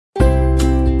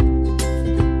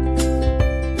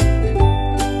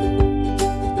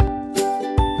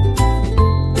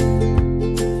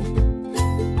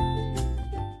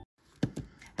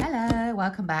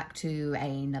welcome back to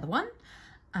another one.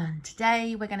 And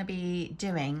today we're going to be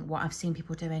doing what I've seen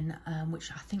people doing,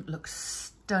 which I think looks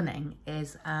stunning,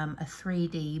 is a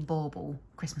 3D bauble,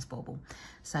 Christmas bauble.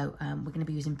 So we're going to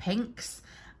be using pinks,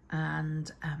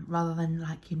 and rather than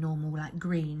like your normal like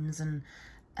greens and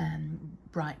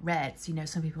bright reds, you know,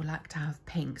 some people like to have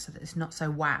pink so that it's not so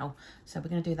wow. So we're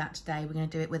going to do that today. We're going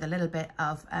to do it with a little bit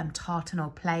of tartan or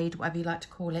plaid, whatever you like to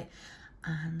call it,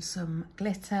 and some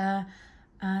glitter,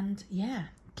 and yeah,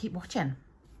 keep watching.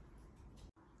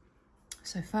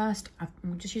 So first,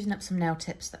 I'm just using up some nail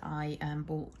tips that I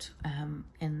bought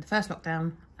in the first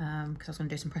lockdown because I was going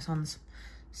to do some press-ons.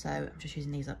 So I'm just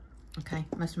using these up. Okay,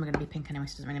 most of them are going to be pink anyway,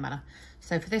 so it doesn't really matter.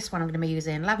 So for this one, I'm going to be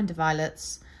using Lavender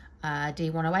Violets,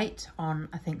 D108 on,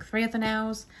 I think, 3 of the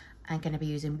nails. I'm going to be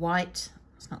using white.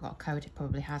 It's not got a code, it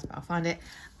probably has, but I'll find it.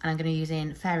 And I'm going to be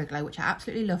using Fairy Glow, which I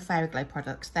absolutely love Fairy Glow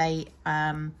products. They,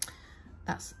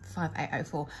 that's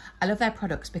 5804. I love their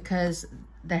products because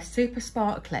they're super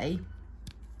sparkly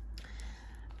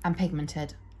and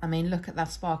pigmented. I mean, look at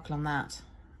that sparkle on that.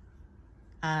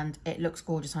 And it looks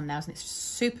gorgeous on nails, and it's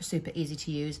super, super easy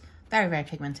to use. Very, very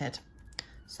pigmented.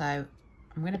 So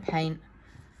I'm going to paint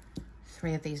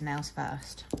 3 of these nails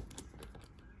first.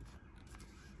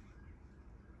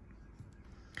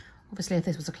 Obviously, if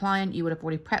this was a client, you would have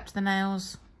already prepped the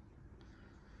nails.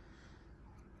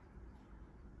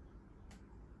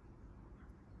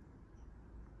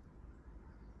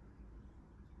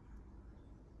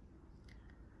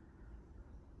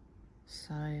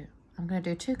 So I'm going to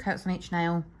do 2 coats on each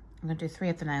nail. I'm going to do 3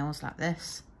 of the nails like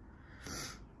this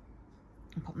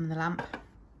and pop them in the lamp.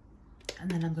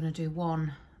 And then I'm going to do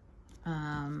 1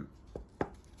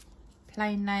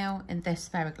 plain nail in this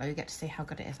Fairy Glow. You get to see how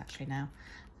good it is actually now.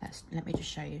 Let me just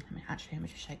show you. Let me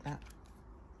just shake that.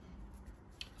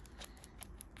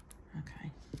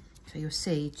 Okay, so you'll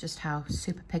see just how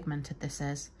super pigmented this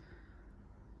is.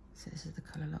 So this is the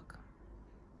colour, look.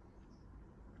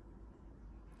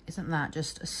 Isn't that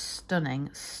just a stunning,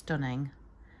 stunning,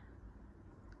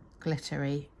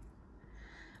 glittery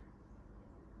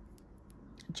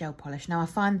gel polish? Now I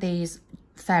find these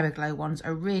Fairy Glow ones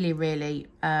are really, really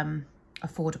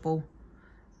affordable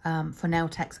for nail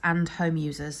techs and home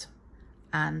users,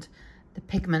 and the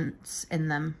pigments in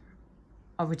them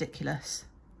are ridiculous.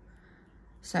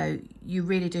 So you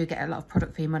really do get a lot of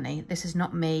product for your money. This is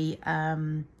not me,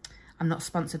 I'm not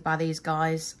sponsored by these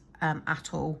guys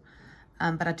at all,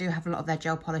 but I do have a lot of their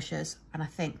gel polishers and I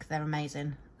think they're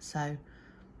amazing. So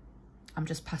I'm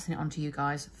just passing it on to you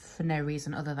guys for no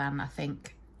reason other than I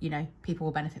think, you know, people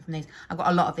will benefit from these. I've got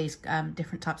a lot of these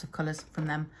different types of colours from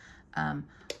them,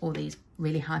 all these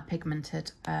really high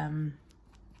pigmented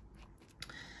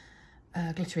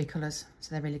glittery colours,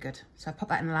 so they're really good. So I pop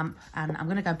that in the lamp, and I'm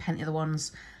going to go and paint the other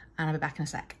ones, and I'll be back in a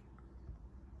sec.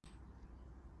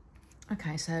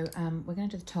 Okay, so we're going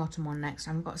to do the tartan one next.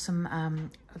 I've got some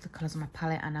of the colours on my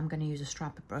palette, and I'm going to use a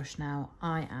striper brush. Now,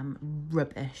 I am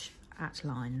rubbish at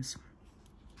lines,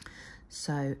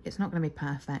 so it's not going to be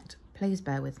perfect. Please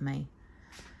bear with me.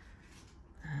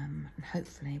 And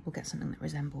hopefully we'll get something that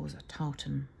resembles a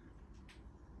tartan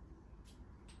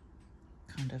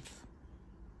kind of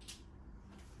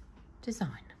design.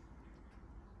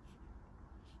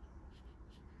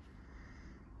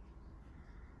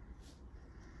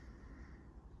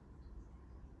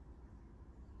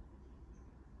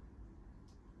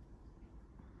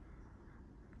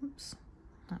 Oops,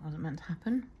 that wasn't meant to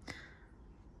happen.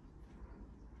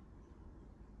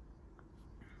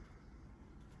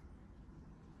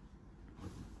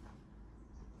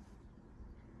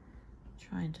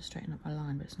 Trying to straighten up my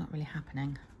line, but it's not really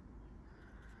happening.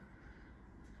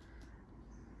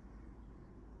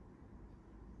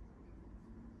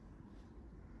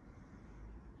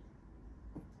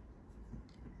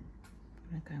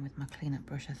 I'm going to go in with my clean-up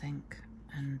brush, I think,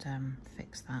 and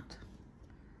fix that.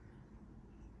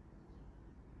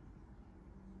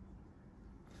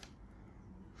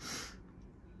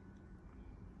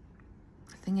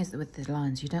 The thing is that with the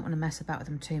lines, you don't want to mess about with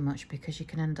them too much because you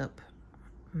can end up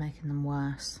making them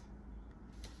worse.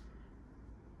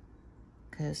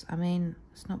 Because, I mean,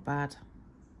 it's not bad,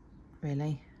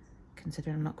 really,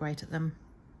 considering I'm not great at them.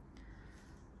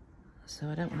 So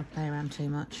I don't want to play around too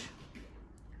much.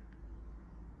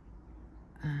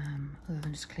 Other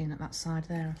than just clean up that side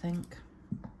there, I think.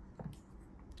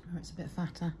 Oh, it's a bit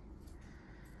fatter.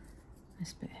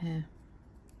 This bit here.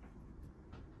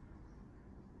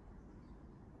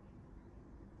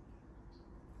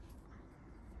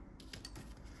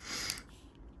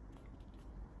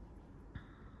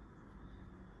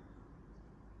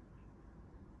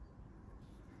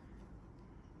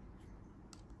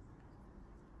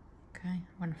 Okay, I'm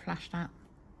going to flash that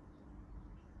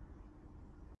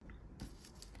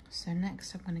So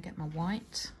next I'm going to get my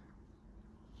white.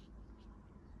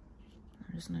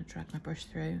 I'm just going to drag my brush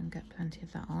through and get plenty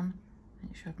of that on.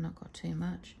 Make sure I've not got too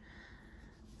much.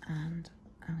 And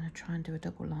I'm going to try and do a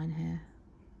double line here.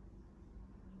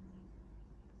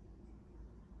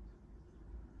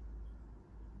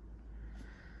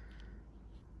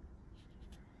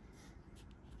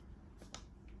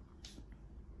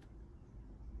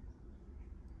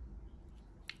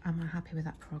 Am I happy with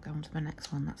that before I go on to my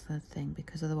next one? That's the thing,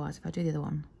 because otherwise if I do the other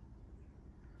one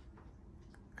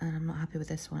and I'm not happy with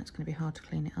this one, it's going to be hard to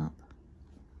clean it up.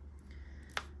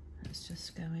 Let's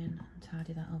just go in and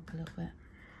tidy that up a little bit.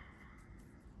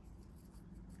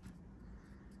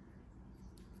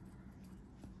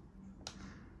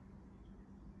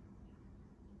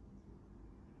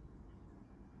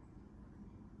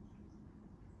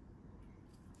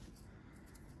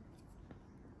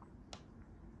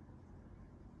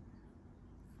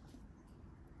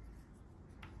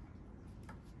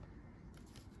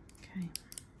 Okay. I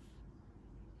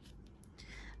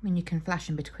mean, you can flash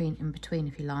in between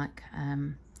if you like,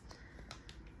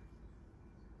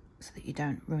 so that you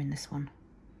don't ruin this one.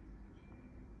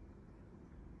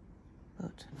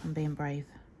 But I'm being brave.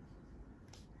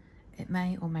 It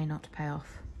may or may not pay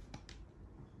off.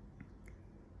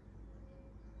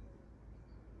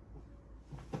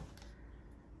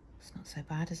 It's not so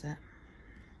bad, is it?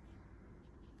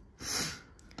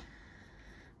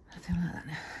 I feel like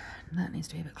that needs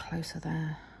to be a bit closer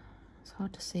there. It's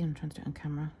hard to see when I'm trying to do it on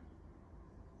camera.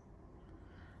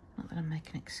 Not that I'm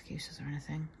making excuses or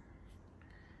anything.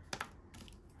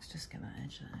 Let's just get that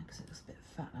edge there because it looks a bit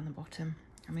fat on the bottom.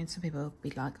 I mean, some people will be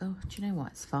like, oh, do you know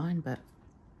what, it's fine, but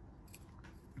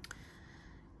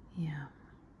yeah.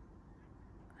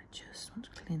 I just want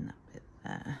to clean that bit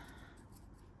there.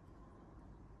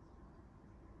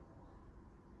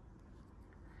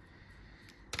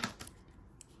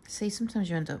 See, sometimes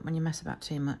you end up, when you mess about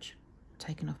too much,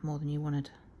 taking off more than you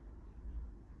wanted.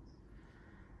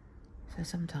 So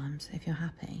sometimes, if you're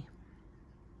happy,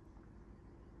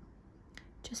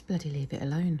 just bloody leave it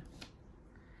alone.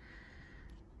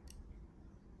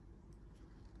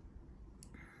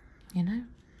 You know?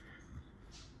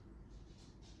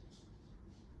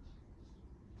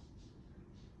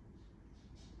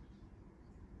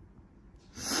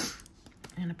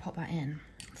 I'm gonna pop that in,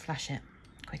 flash it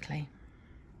quickly.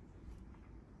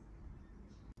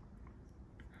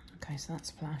 Okay, so that's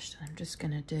flashed. I'm just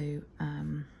gonna do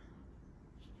another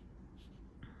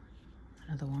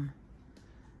one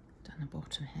down the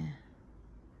bottom here,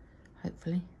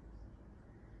 hopefully.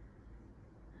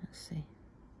 Let's see.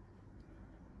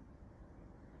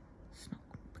 It's not,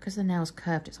 because the nail's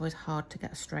curved, it's always hard to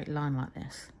get a straight line like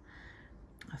this.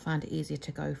 I find it easier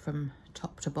to go from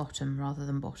top to bottom rather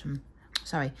than bottom.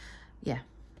 Sorry, yeah,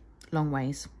 long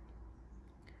ways.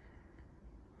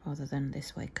 Rather than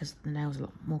this way, because the nail's a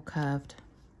lot more curved.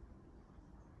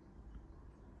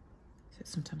 So it's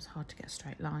sometimes hard to get a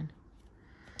straight line.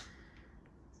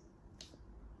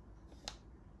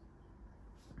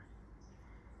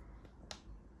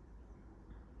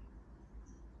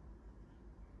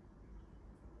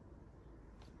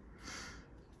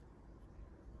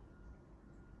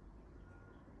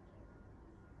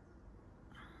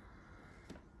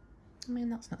 I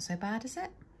mean, that's not so bad, is it?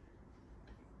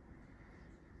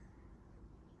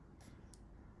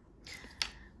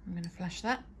 I'm going to flash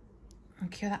that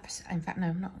and cure that. In fact, no,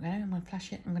 I'm not going to. I'm going to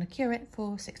flash it. I'm going to cure it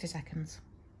for 60 seconds.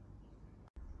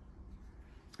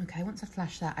 Okay, once I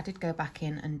flashed that, I did go back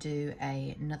in and do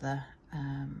another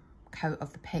coat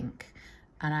of the pink,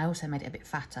 and I also made it a bit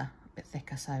fatter, a bit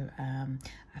thicker, so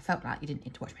I felt like you didn't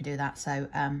need to watch me do that. So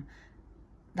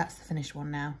that's the finished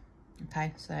one now.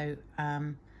 Okay, so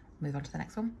move on to the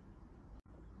next one.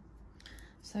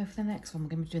 So for the next one, we're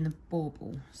going to be doing the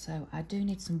bauble. So I do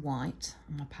need some white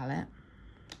on my palette.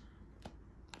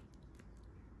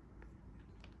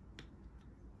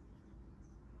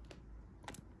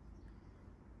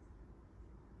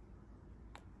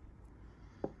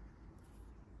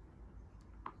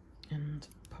 And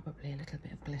probably a little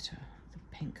bit of glitter, the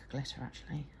pink glitter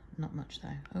actually. Not much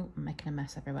though. Oh, I'm making a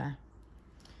mess everywhere.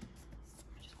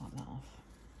 Just wipe that off.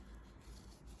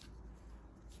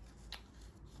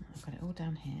 I've got it all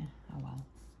down here. Oh well.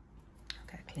 I'll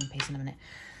get a clean piece in a minute.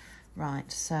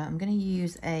 Right, so I'm going to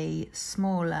use a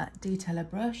smaller detailer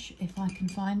brush if I can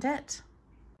find it.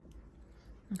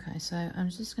 Okay, so I'm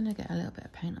just going to get a little bit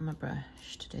of paint on my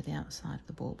brush to do the outside of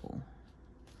the bauble.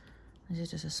 This is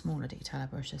just a smaller detailer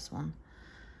brush, this one.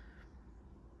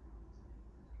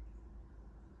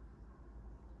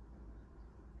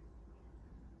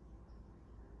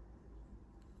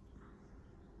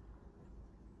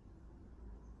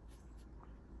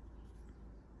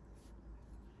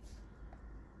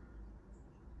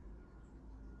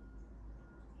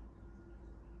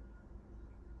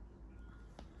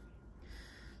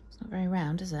 Not very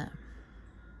round, is it?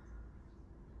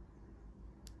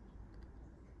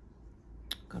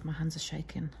 God, my hands are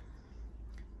shaking.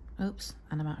 Oops,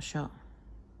 and I'm out of shot.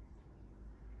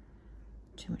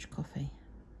 Too much coffee.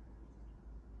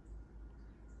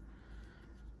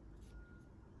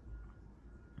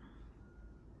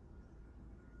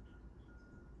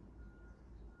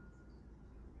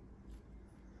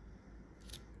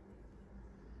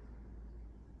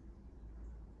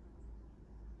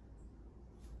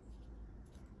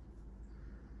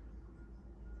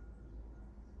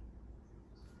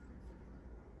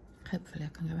 Hopefully I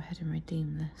can go ahead and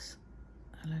redeem this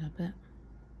a little bit.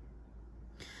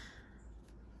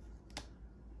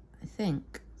 I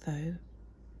think, though,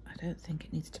 I don't think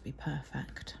it needs to be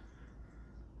perfect.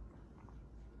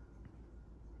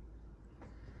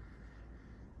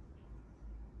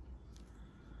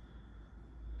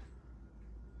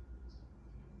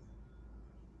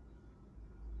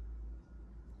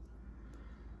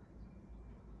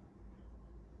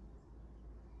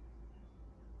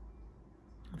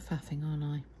 I'm faffing, aren't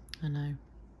I? I know.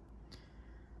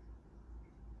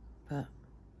 But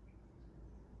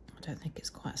I don't think it's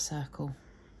quite a circle.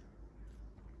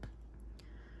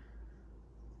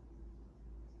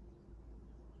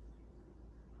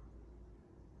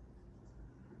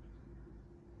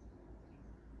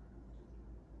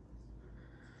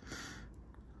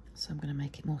 So I'm going to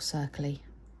make it more circly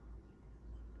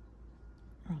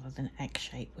rather than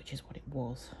egg-shaped, which is what it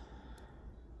was,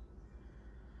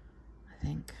 I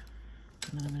think.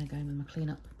 And then I'm going to go in with my clean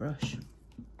up brush.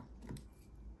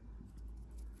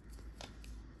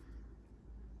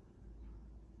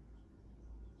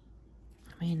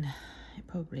 I mean, it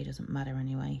probably doesn't matter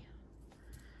anyway,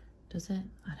 does it?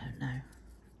 I don't know.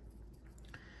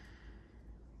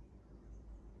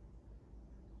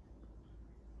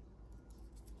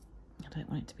 I don't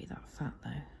want it to be that fat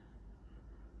though.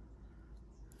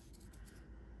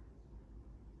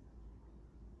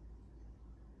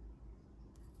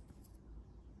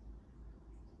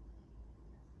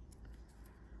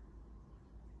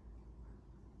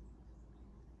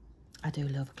 I do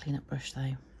love a clean up brush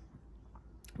though,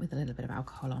 with a little bit of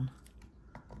alcohol on.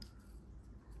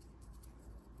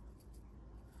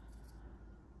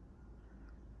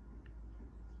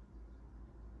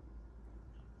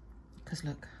 Because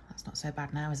look, that's not so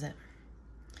bad now, is it?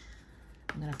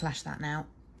 I'm going to flash that now.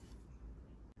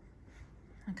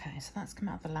 Okay, so that's come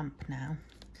out of the lamp now.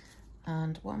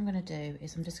 And what I'm going to do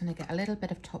is I'm just going to get a little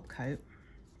bit of top coat.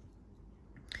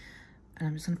 And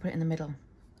I'm just going to put it in the middle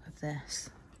of this.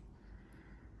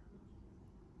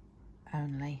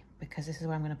 Only, because this is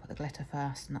where I'm going to put the glitter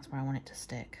first, and that's where I want it to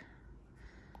stick.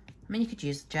 I mean, you could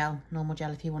use gel, normal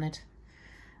gel if you wanted.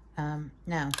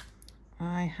 Now,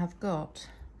 I have got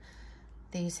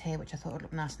these here, which I thought would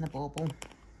look nice in the bauble.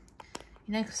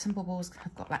 You know, because some baubles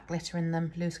have got like glitter in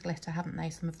them, loose glitter, haven't they,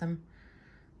 some of them?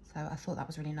 So I thought that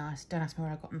was really nice. Don't ask me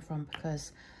where I got them from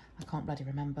because I can't bloody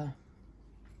remember.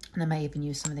 And I may even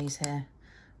use some of these here,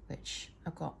 which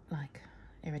I've got like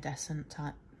iridescent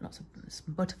type, lots of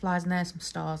some butterflies in there, some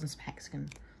stars and some hexagon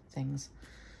things.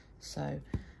 So,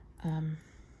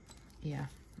 yeah,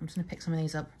 I'm just gonna pick some of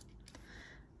these up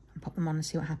and pop them on and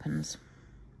see what happens.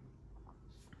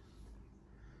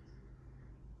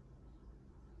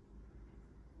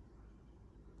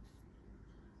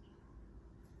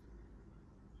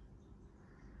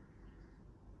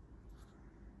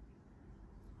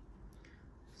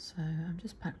 So I'm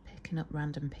just picking up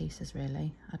random pieces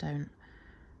really. I don't,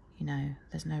 you know,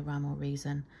 there's no rhyme or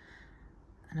reason.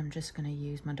 And I'm just going to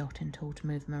use my dotting tool to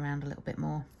move them around a little bit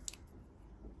more.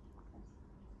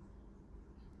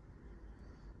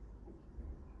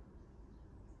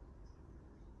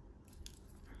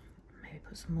 Maybe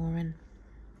put some more in.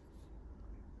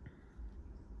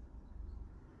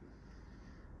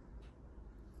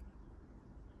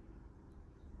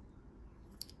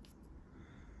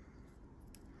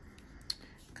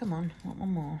 Come on, want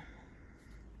one more.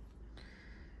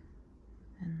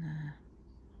 And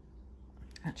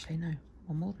actually no,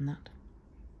 one more than that.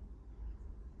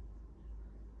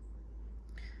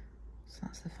 So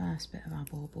that's the first bit of our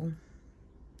bauble.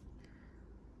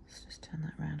 Let's just turn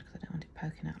that around because I don't want it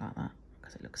poking out like that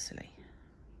because it looks silly.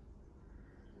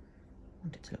 I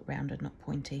want it to look rounded, not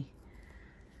pointy.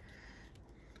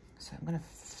 So I'm going to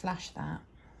flash that,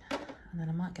 and then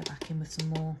I might go back in with some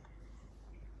more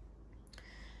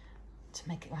to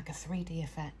make it like a 3D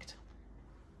effect.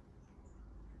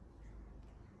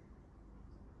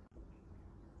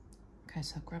 Okay,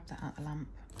 so I've grabbed that out of the lamp.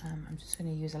 I'm just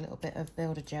going to use a little bit of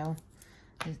builder gel.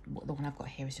 The one I've got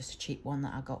here is just a cheap one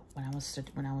that I got when I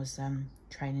was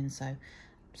training, so I'm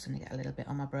just going to get a little bit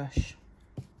on my brush.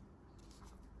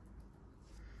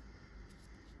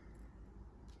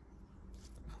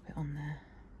 on there.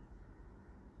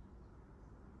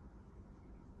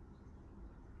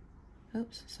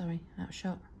 Oops, sorry, out of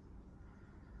shot.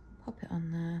 Pop it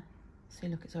on there. See,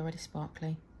 look, it's already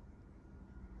sparkly.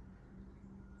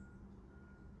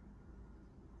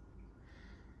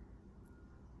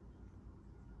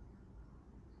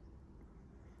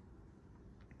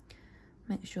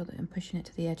 Make sure that I'm pushing it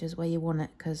to the edges where you want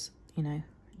it, because, you know,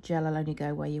 gel will only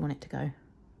go where you want it to go.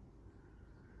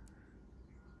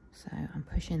 So I'm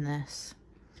pushing this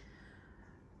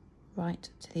right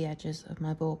to the edges of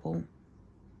my bauble,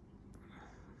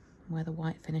 where the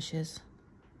white finishes.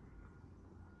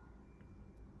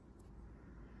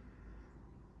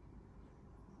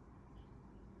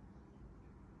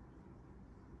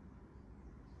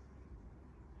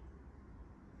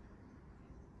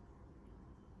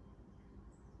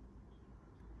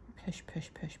 Push, push,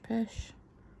 push, push.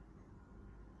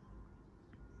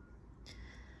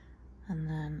 And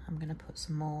then I'm going to put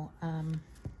some more, I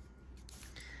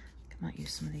might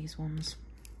use some of these ones.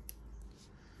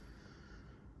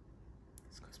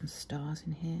 It's got some stars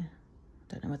in here.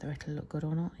 Don't know whether it'll look good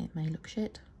or not. It may look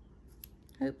shit.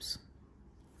 Oops.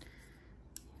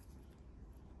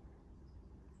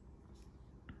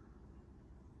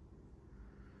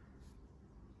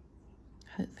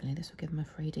 Hopefully this will give them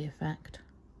a 3D effect.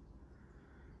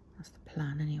 That's the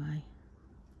plan anyway.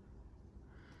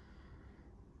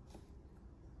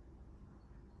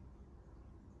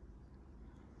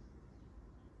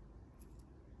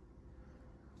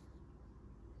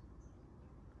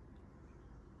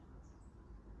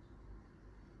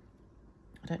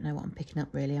 I don't know what I'm picking up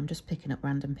really. I'm just picking up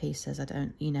random pieces. I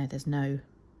don't, you know, there's no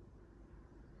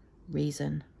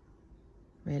reason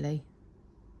really.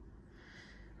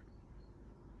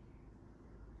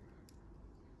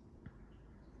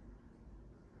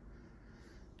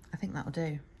 I think that'll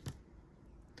do.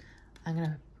 I'm going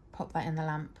to pop that in the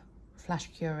lamp, flash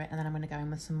cure it, and then I'm going to go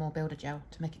in with some more builder gel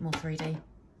to make it more 3D.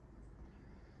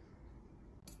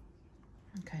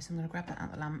 Okay, so I'm going to grab that out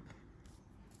of the lamp,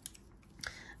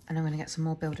 and I'm going to get some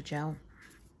more builder gel,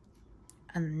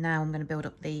 and now I'm going to build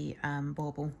up the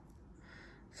bauble.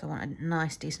 So I want a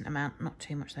nice decent amount, not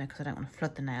too much though, because I don't want to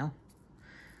flood the nail.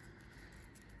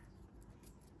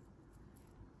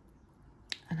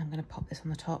 And I'm going to pop this on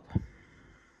the top.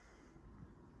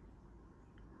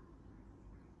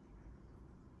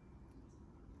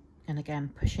 And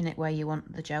again, pushing it where you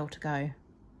want the gel to go.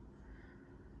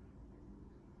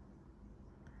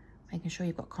 Making sure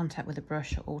you've got contact with the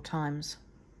brush at all times.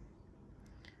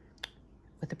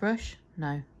 With the brush?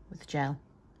 No, with the gel.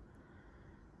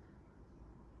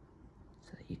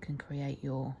 So that you can create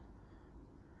your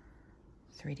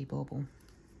 3D bauble.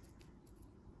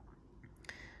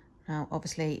 Now,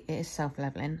 obviously, it is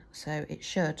self-leveling, so it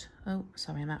should... Oh,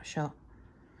 sorry, I'm out of shot.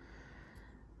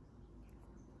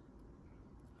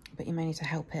 But you may need to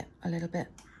help it a little bit.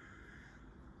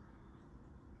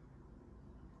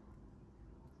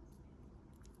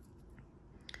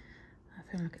 I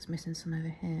feel like it's missing some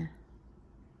over here.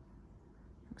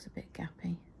 Looks a bit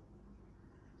gappy.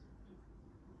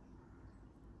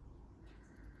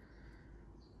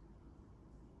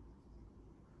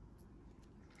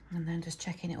 And then just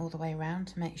checking it all the way around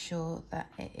to make sure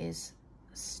that it is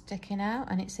sticking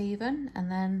out and it's even. And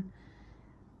then,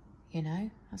 you know,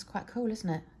 that's quite cool, isn't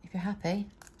it? If you're happy,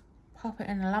 pop it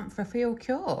in a lamp for a real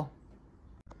cure.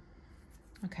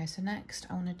 Okay, so next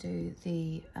I want to do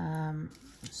the,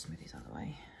 just move these out of the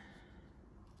way.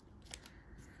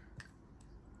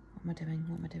 What am I doing?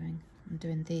 What am I doing? I'm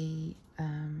doing the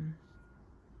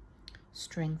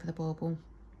string for the bauble.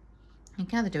 You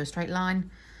can either do a straight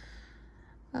line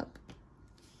up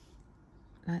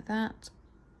like that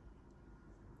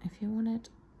if you wanted,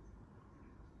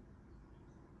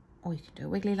 or you can do a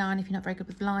wiggly line if you're not very good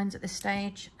with lines at this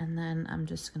stage. And then I'm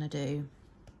just going to do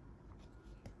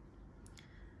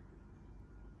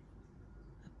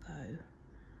a bow.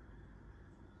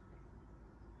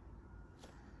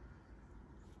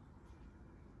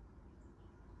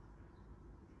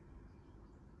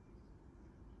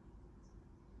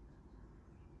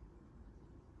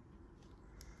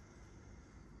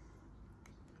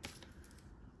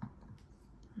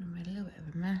 I made a little bit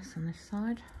of a mess on this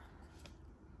side.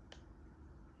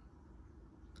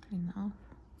 Clean that off.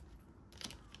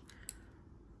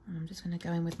 And I'm just going to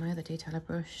go in with my other detailer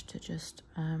brush to just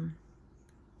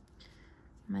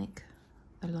make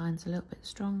the lines a little bit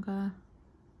stronger.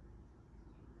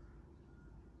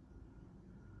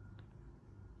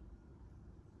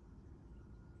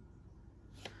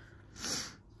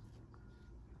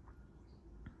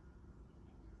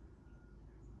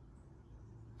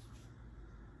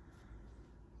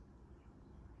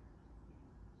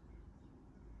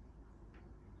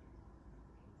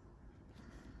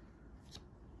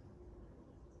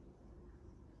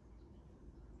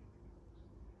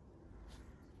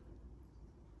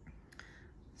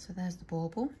 So there's the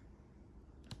bauble.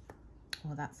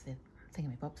 Well, that's the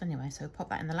thingamabobs anyway, so pop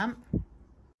that in the lamp.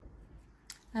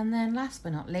 And then last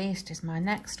but not least is my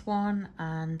next one,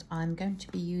 and I'm going to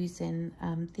be using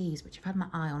these, which I've had my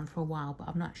eye on for a while, but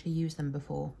I've not actually used them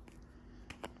before.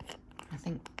 I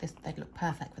think they'd look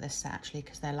perfect for this set actually,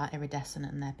 because they're like iridescent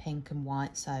and they're pink and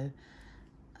white, so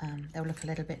they'll look a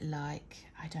little bit like,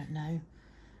 I don't know,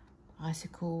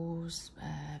 icicles,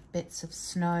 bits of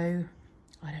snow,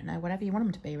 I don't know, whatever you want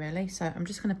them to be really. So I'm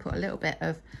just going to put a little bit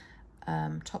of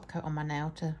top coat on my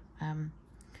nail to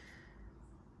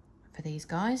for these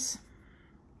guys.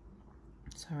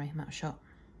 Sorry, I'm out of shot.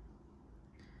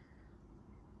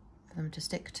 For them to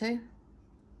stick to.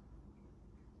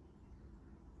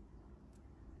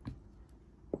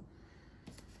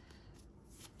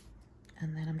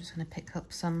 And then I'm just going to pick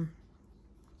up some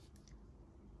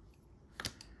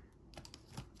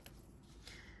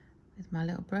with my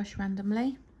little brush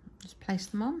randomly, just place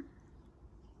them on.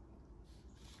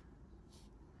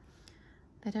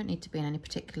 They don't need to be in any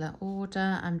particular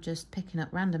order. I'm just picking up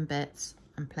random bits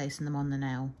and placing them on the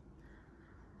nail.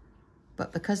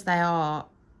 But because they are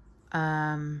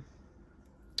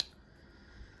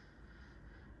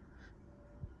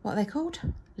what are they called?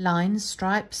 Lines,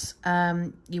 stripes.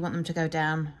 You want them to go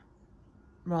down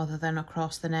rather than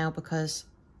across the nail, because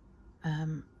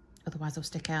otherwise they'll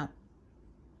stick out.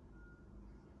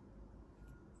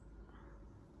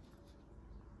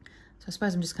 So I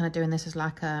suppose I'm just kind of doing this as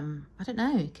like, I don't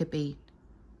know, it could be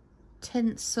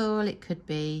tinsel, it could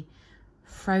be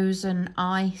frozen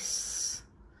ice.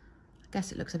 I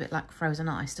guess it looks a bit like frozen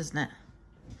ice, doesn't it?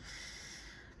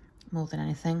 More than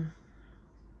anything.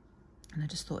 And I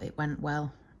just thought it went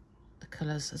well, the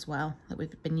colours as well that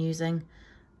we've been using.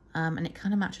 And it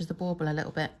kind of matches the bauble a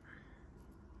little bit.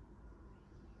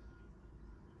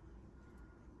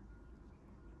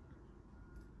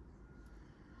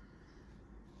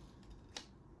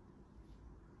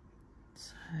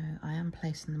 So I am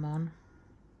placing them on,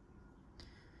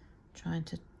 trying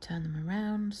to turn them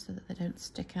around so that they don't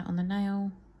stick out on the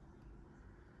nail.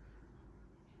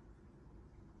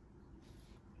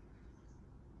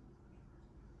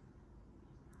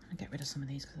 I'll get rid of some of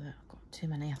these because I've got too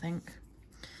many, I think.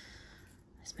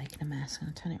 It's making a mess. I'm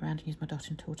going to turn it around and use my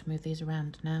dotting tool to move these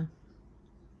around now.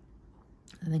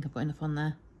 I think I've got enough on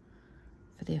there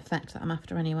for the effect that I'm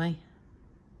after anyway.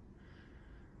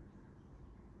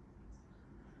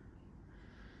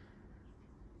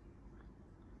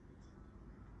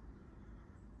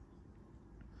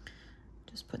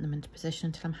 Just putting them into position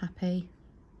until I'm happy.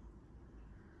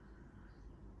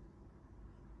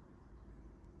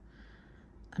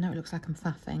 I know it looks like I'm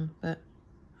faffing, but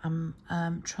I'm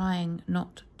trying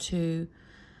not to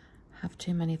have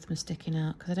too many of them sticking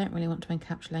out because I don't really want to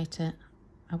encapsulate it.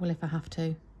 I will if I have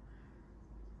to.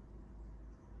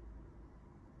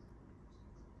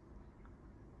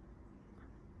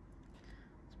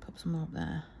 Let's pop some more up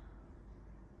there.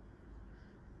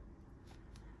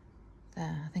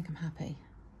 There, I think I'm happy,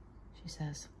 she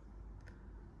says.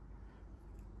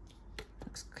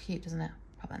 Looks cute, doesn't it?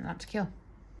 Pop that in the lamp to cure.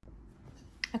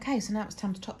 Okay, so now it's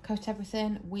time to top coat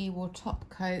everything. We will top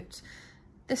coat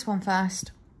this one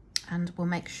first, and we'll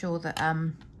make sure that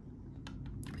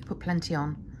we put plenty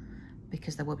on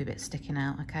because there will be bits sticking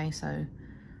out. Okay, so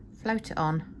float it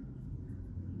on,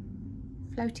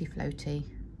 floaty floaty.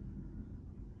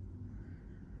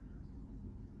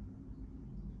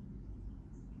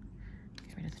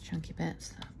 Get rid of the chunky bits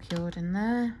that I've cured in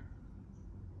there.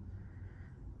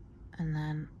 And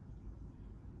then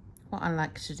what I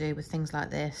like to do with things like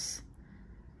this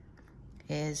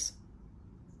is,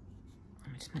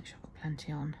 let me just make sure I've got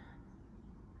plenty on,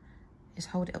 is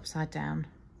hold it upside down.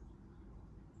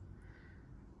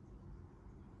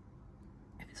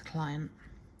 If it's a client,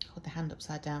 hold the hand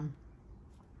upside down,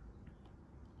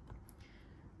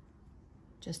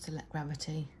 just to let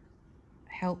gravity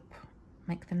help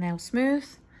make the nail smooth.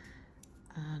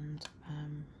 And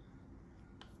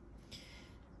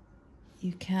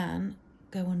you can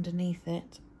go underneath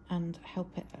it and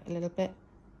help it a little bit.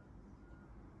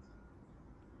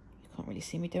 You can't really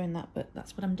see me doing that, but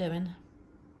that's what I'm doing.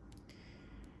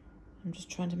 I'm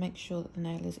just trying to make sure that the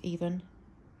nail is even.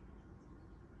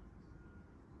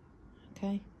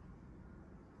 Okay.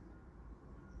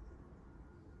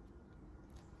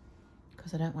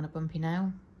 Because I don't want a bumpy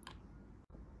nail.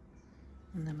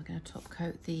 And then we're going to top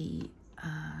coat the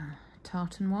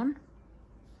tartan one.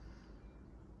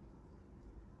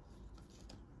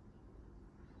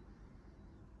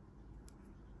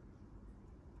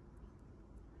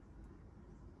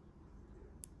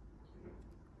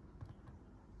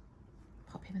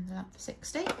 Pop him in the lamp for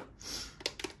 60.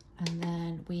 And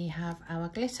then we have our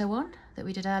glitter one that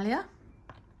we did earlier.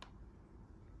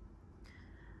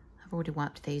 I've already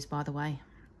wiped these, by the way.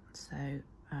 So,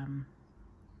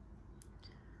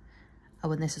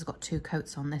 oh, and this has got 2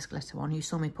 coats on, this glitter one. You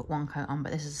saw me put 1 coat on,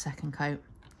 but this is the 2nd coat.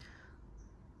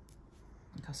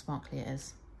 Look how sparkly it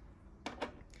is.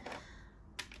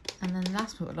 And then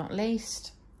last but not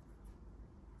least,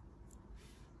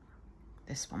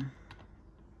 this one.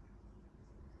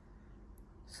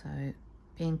 So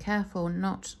being careful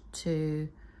not to,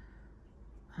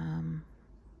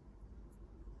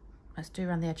 let's do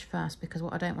around the edge first, because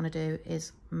what I don't want to do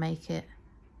is make it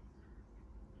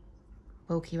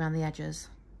bulky around the edges.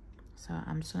 So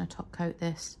I'm just going to top coat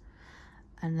this,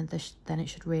 and then it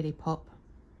should really pop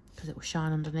because it will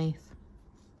shine underneath.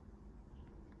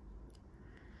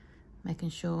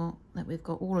 Making sure that we've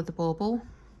got all of the bauble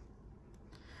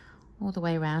all the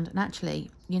way around. And actually,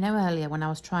 you know, earlier when I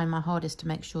was trying my hardest to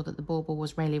make sure that the bauble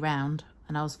was really round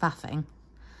and I was faffing,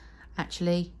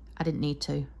 actually I didn't need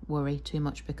to worry too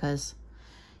much because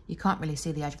you can't really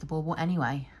see the edge of the bauble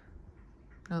anyway.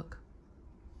 Look.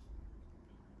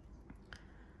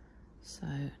 So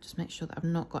just make sure that I've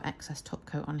not got excess top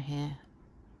coat on here,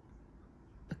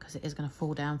 because it is going to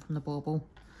fall down from the bauble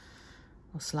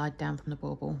or slide down from the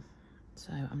bauble.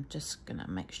 So I'm just going to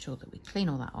make sure that we clean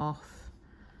all that off,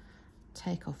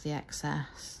 take off the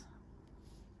excess.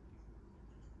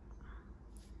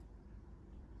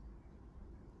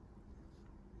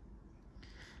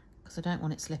 Because I don't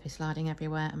want it slippy sliding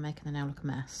everywhere and making the nail look a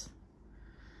mess.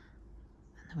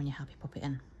 And then when you're happy, pop it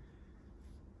in.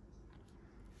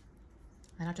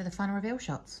 Then I'll do the final reveal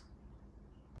shots.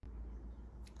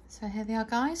 So here they are,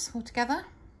 guys, all together.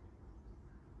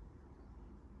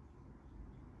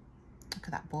 Look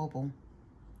at that bauble.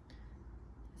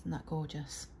 Isn't that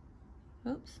gorgeous?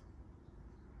 Oops.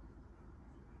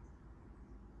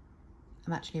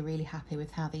 I'm actually really happy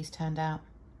with how these turned out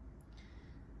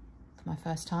for my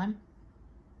first time.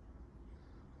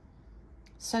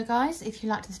 So guys, if you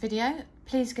liked this video,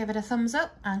 please give it a thumbs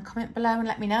up and comment below and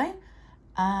let me know.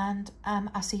 And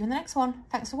I'll see you in the next one.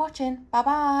 Thanks for watching. Bye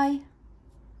bye.